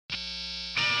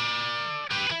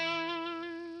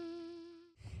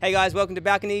Hey guys, welcome to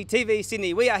Balcony TV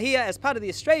Sydney. We are here as part of the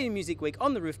Australian Music Week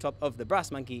on the rooftop of the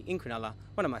Brass Monkey in Cronulla,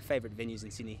 one of my favourite venues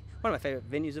in Sydney. One of my favourite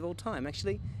venues of all time,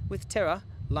 actually, with Terra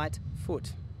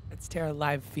Lightfoot. It's Terra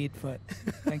Live Feed Foot.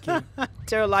 Thank you.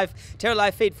 Terra Live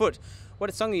Feed Foot.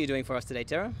 What song are you doing for us today,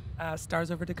 Terra? Stars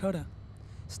Over Dakota.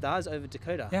 Stars Over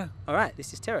Dakota. Yeah. All right,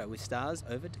 this is Terra with Stars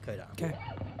Over Dakota. Okay.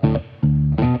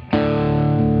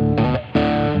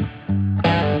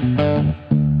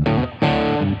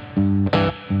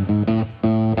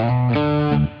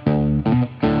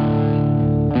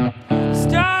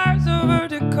 Stars over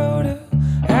Dakota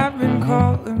have been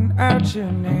calling out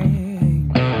your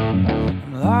name.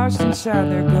 I'm lost inside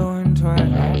their glowing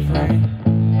twilight frame.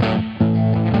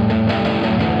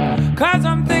 'Cause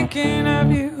I'm thinking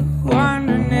of you,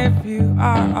 wondering if you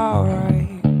are alright.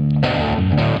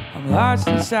 I'm lost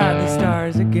inside the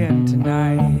stars again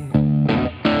tonight.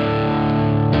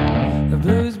 The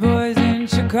blues boys in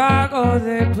Chicago,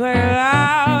 they play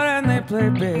loud and they play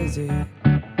busy.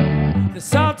 The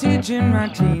salty gin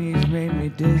martinis made me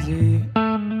dizzy.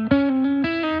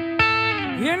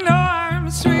 You know I'm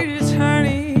sweet as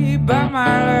honey, but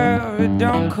my love, it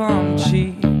don't come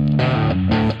cheap.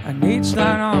 And each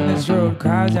line on this road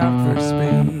cries out for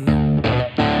speed.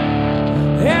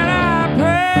 And I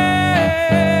pray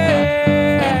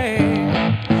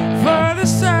for the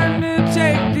sun to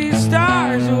take these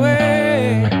stars away.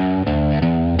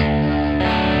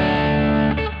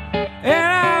 And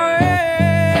I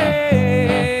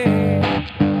wait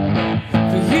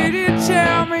for you to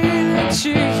tell me that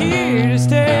you're here to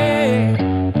stay.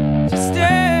 To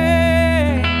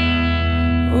stay.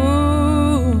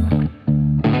 Ooh.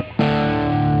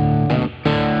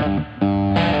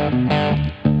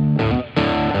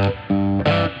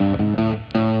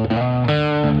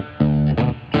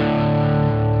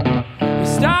 We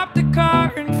stopped the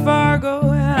car in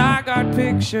Fargo and I got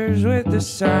pictures with the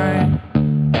sign,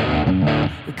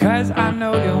 because I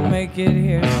know you'll make it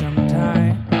here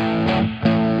sometime.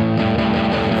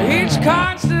 Each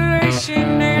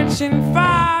constellation dancing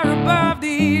far above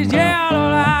these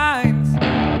yellow lines.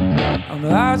 I'm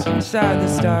lost inside the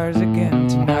stars again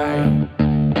tonight.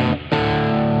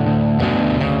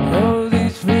 Oh,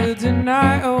 these fields at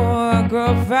night, oh,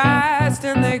 grow fast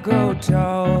and they grow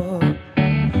tall.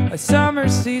 A summer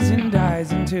season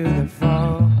dies into the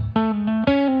fall.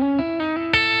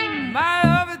 My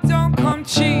love, it don't come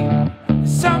cheap.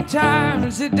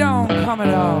 Sometimes it don't come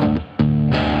at all.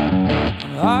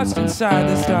 I'm lost inside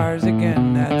the stars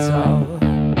again, that's all.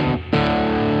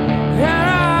 And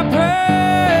I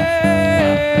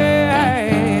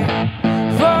pray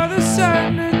for the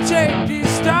sun to take these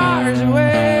stars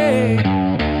away.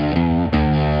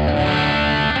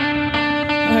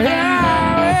 And I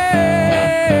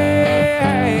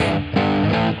wait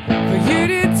for you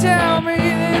to tell me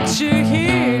that you're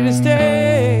here to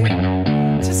stay.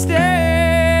 To stay.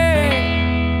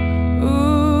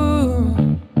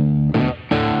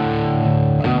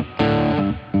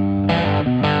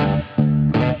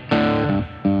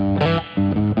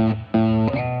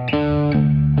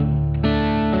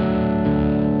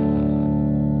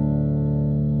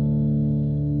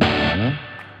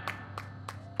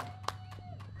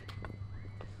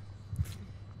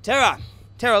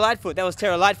 Terra Lightfoot. That was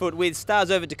Terra Lightfoot with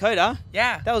Stars Over Dakota.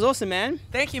 Yeah. That was awesome, man.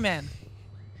 Thank you, man.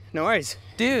 No worries.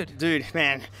 Dude,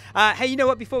 Man. Hey, you know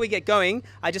what? Before we get going,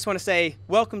 I just want to say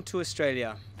welcome to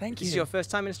Australia. thank you. This is your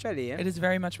first time in Australia, yeah? It is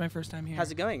very much my first time here.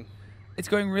 How's it going? It's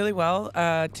going really well.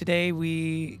 Today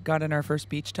we got in our first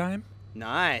beach time,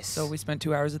 Nice. so we spent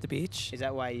 2 hours at the beach. Is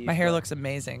that why you? My hair looks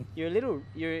amazing. You're a little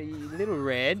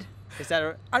red. Is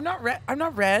that? I'm not red. I'm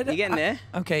not red. You getting there?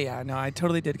 Okay, yeah, no, I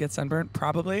totally did get sunburnt.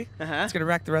 Probably. Uh-huh. It's gonna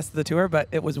wreck the rest of the tour, but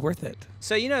it was worth it.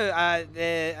 So you know,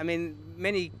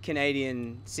 many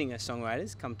Canadian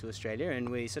singer-songwriters come to Australia, and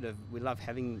we love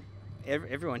having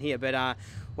everyone here. But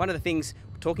one of the things,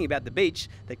 talking about the beach,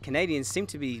 that Canadians seem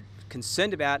to be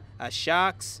concerned about are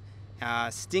sharks,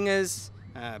 stingers,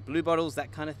 blue bottles,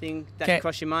 that kind of thing. That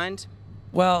cross your mind?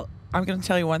 Well, I'm going to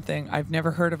tell you one thing. I've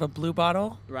never heard of a blue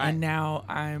bottle, Right. and now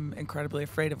I'm incredibly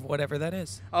afraid of whatever that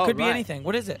is. Oh, Could be right. anything.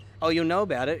 What is it? Oh, you'll know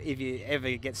about it if you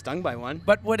ever get stung by one.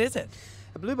 But what is it?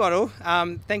 A blue bottle.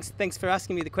 Thanks for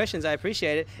asking me the questions. I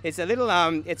appreciate it. It's a little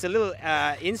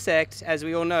insect, as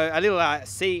we all know, a little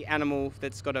sea animal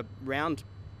that's got a round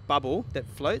bubble that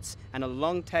floats and a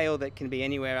long tail that can be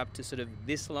anywhere up to sort of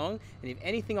this long. And if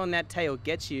anything on that tail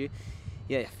gets you,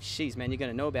 yeah, sheesh, man, you're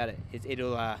gonna know about it.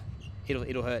 It'll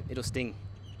hurt. It'll sting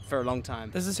for a long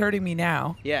time. This is hurting me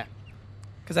now. Yeah.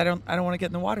 Because I don't want to get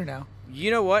in the water now.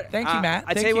 You know what? Thank you, Matt.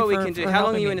 I tell you what we can do. How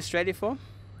long are you in Australia for?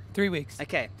 3 weeks.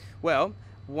 Okay. Well,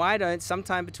 why don't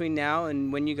sometime between now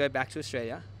and when you go back to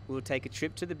Australia, We'll take a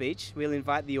trip to the beach. We'll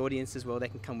invite the audience as well. They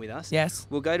can come with us. Yes.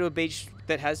 We'll go to a beach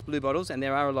that has blue bottles, and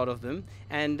there are a lot of them.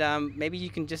 And maybe you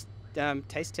can just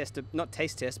taste test, not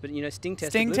taste test, but sting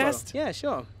test. Sting a blue test? bottle. Yeah,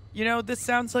 sure. This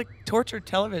sounds like tortured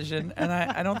television, and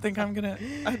I don't think I'm gonna.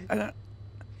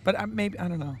 But I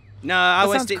don't know. No,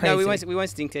 we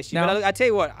won't sting test you. No? But I tell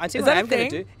you what, I am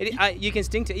going to do. You can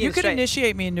sting test. You could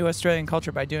initiate me into Australian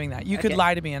culture by doing that. You could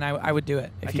lie to me, and I would do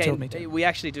it if you told me to. We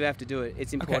actually do have to do it.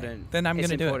 It's important. Okay, then I'm going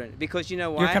to do it. Because you know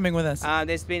why? You're coming with us.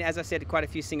 There's been, as I said, quite a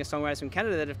few singer-songwriters from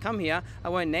Canada that have come here. I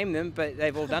won't name them, but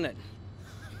they've all done it.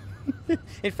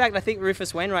 In fact, I think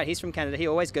Rufus Wainwright, he's from Canada. He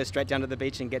always goes straight down to the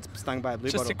beach and gets stung by a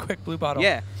blue bottle. Just a quick blue bottle.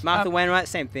 Yeah. Martha Wainwright,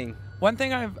 same thing. One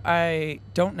thing I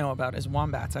don't know about is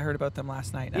wombats. I heard about them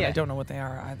last night, and I don't know what they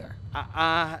are either.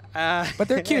 But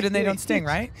they're cute and they don't sting,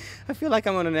 right? I feel like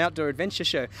I'm on an outdoor adventure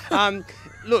show.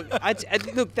 Look,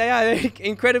 look, they are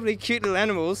incredibly cute little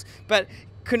animals, but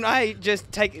couldn't I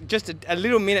just take just a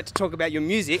little minute to talk about your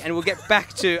music, and we'll get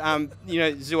back to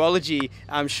zoology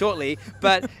shortly.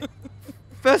 But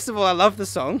first of all, I love the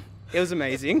song. It was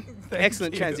amazing.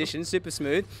 Excellent transition, super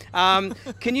smooth.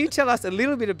 Can you tell us a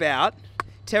little bit about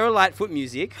Terra Lightfoot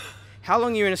music, how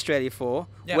long you're in Australia for,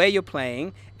 where you're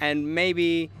playing, and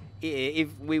maybe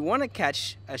if we want to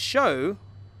catch a show,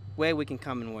 where we can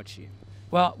come and watch you?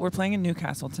 Well, we're playing in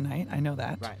Newcastle tonight. I know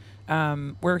that.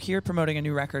 Right. We're here promoting a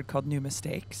new record called New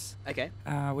Mistakes. Okay.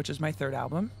 Which is my third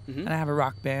album. And I have a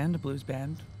rock band, a blues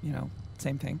band,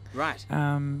 same thing. Right.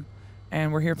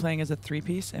 And we're here playing as a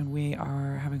three-piece, and we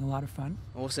are having a lot of fun.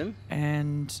 Awesome.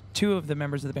 And 2 of the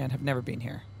members of the band have never been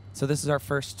here. So this is our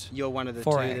first You're one of the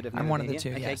foray. 2 that have never I'm one been of the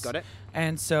here. 2, Okay, yes. got it.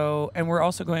 And we're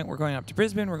also going up to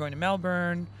Brisbane, we're going to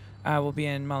Melbourne, we'll be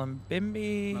in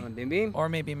Mullumbimby. or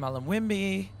maybe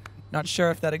Mullumbimby. Not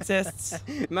sure if that exists.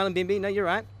 Mullumbimby, no, you're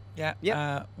right. Yeah.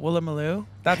 Yep. Woolloomooloo.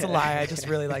 That's a lie. I just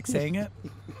really like saying it.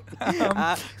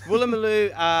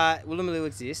 Woolloomooloo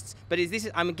exists, but is this?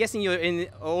 I'm guessing you're in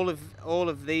all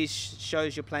of these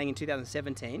shows you're playing in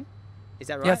 2017. Is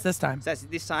that right? Yes, this time. So that's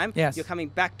this time. Yes. You're coming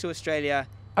back to Australia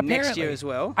Apparently. next year as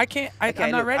well. I can't.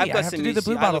 I'm not ready. I have to do the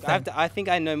blue bottle thing. I think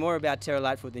I know more about Terra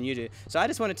Lightfoot than you do. So I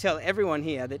just want to tell everyone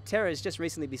here that Terra has just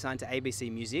recently been signed to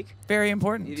ABC Music. Very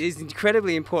important. It is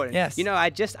incredibly important. Yes. I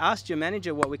just asked your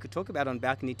manager what we could talk about on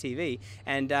Balcony TV,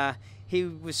 and he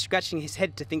was scratching his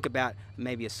head to think about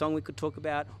maybe a song we could talk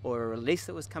about or a release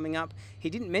that was coming up. He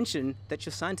didn't mention that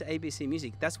you're signed to ABC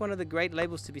Music. That's one of the great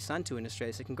labels to be signed to in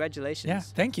Australia, so congratulations. Yeah,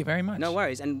 thank you very much. No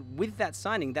worries. And with that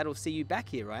signing, that'll see you back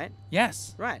here, right?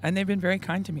 Yes. Right. And they've been very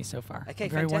kind to me so far. Okay,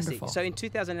 very fantastic. Wonderful. So in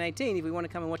 2018, if we want to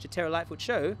come and watch a Terra Lightfoot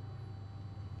show,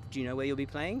 do you know where you'll be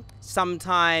playing?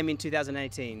 Sometime in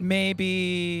 2018.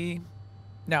 Maybe...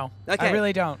 No, okay. I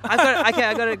really don't. I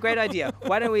got a great idea.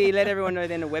 Why don't we let everyone know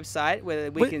then a website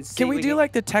where we can see... Can we do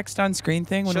like the text on screen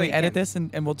thing when Sure, we edit this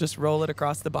and we'll just roll it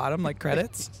across the bottom like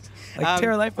credits? Like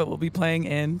Terra Lightfoot will be playing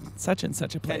in such and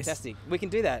such a place. Fantastic. We can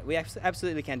do that. We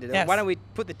absolutely can do that. Yes. Why don't we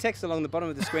put the text along the bottom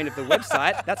of the screen of the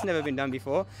website? That's never been done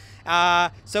before.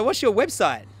 So what's your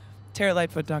website?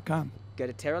 TerraLightfoot.com. Go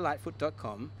to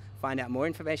terralightfoot.com. Find out more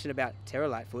information about Terra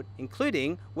Lightfoot,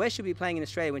 including where she'll be playing in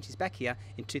Australia when she's back here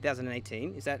in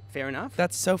 2018. Is that fair enough?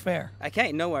 That's so fair.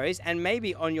 Okay, no worries. And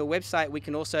maybe on your website we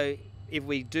can also, if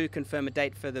we do confirm a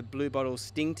date for the blue bottle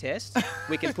sting test,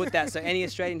 we can put that so any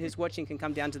Australian who's watching can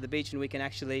come down to the beach and we can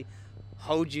actually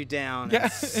hold you down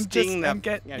and sting them.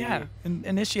 And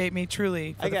initiate me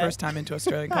truly for the first time into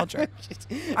Australian culture.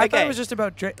 I thought it was just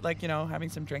about having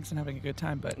some drinks and having a good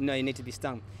time, but no, you need to be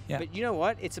stung. Yeah. But you know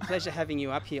what? It's a pleasure having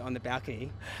you up here on the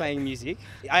balcony playing music.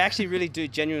 I actually really do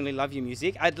genuinely love your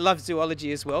music. I love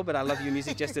zoology as well, but I love your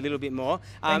music just a little bit more.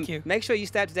 Thank you. Make sure you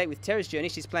stay up to date with Terra's journey.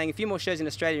 She's playing a few more shows in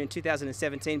Australia in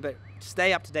 2017, but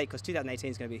stay up to date because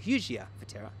 2018 is going to be a huge year for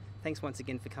Terra. Thanks once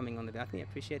again for coming on the balcony. I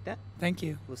appreciate that. Thank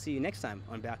you. We'll see you next time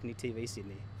on Balcony TV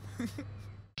Sydney.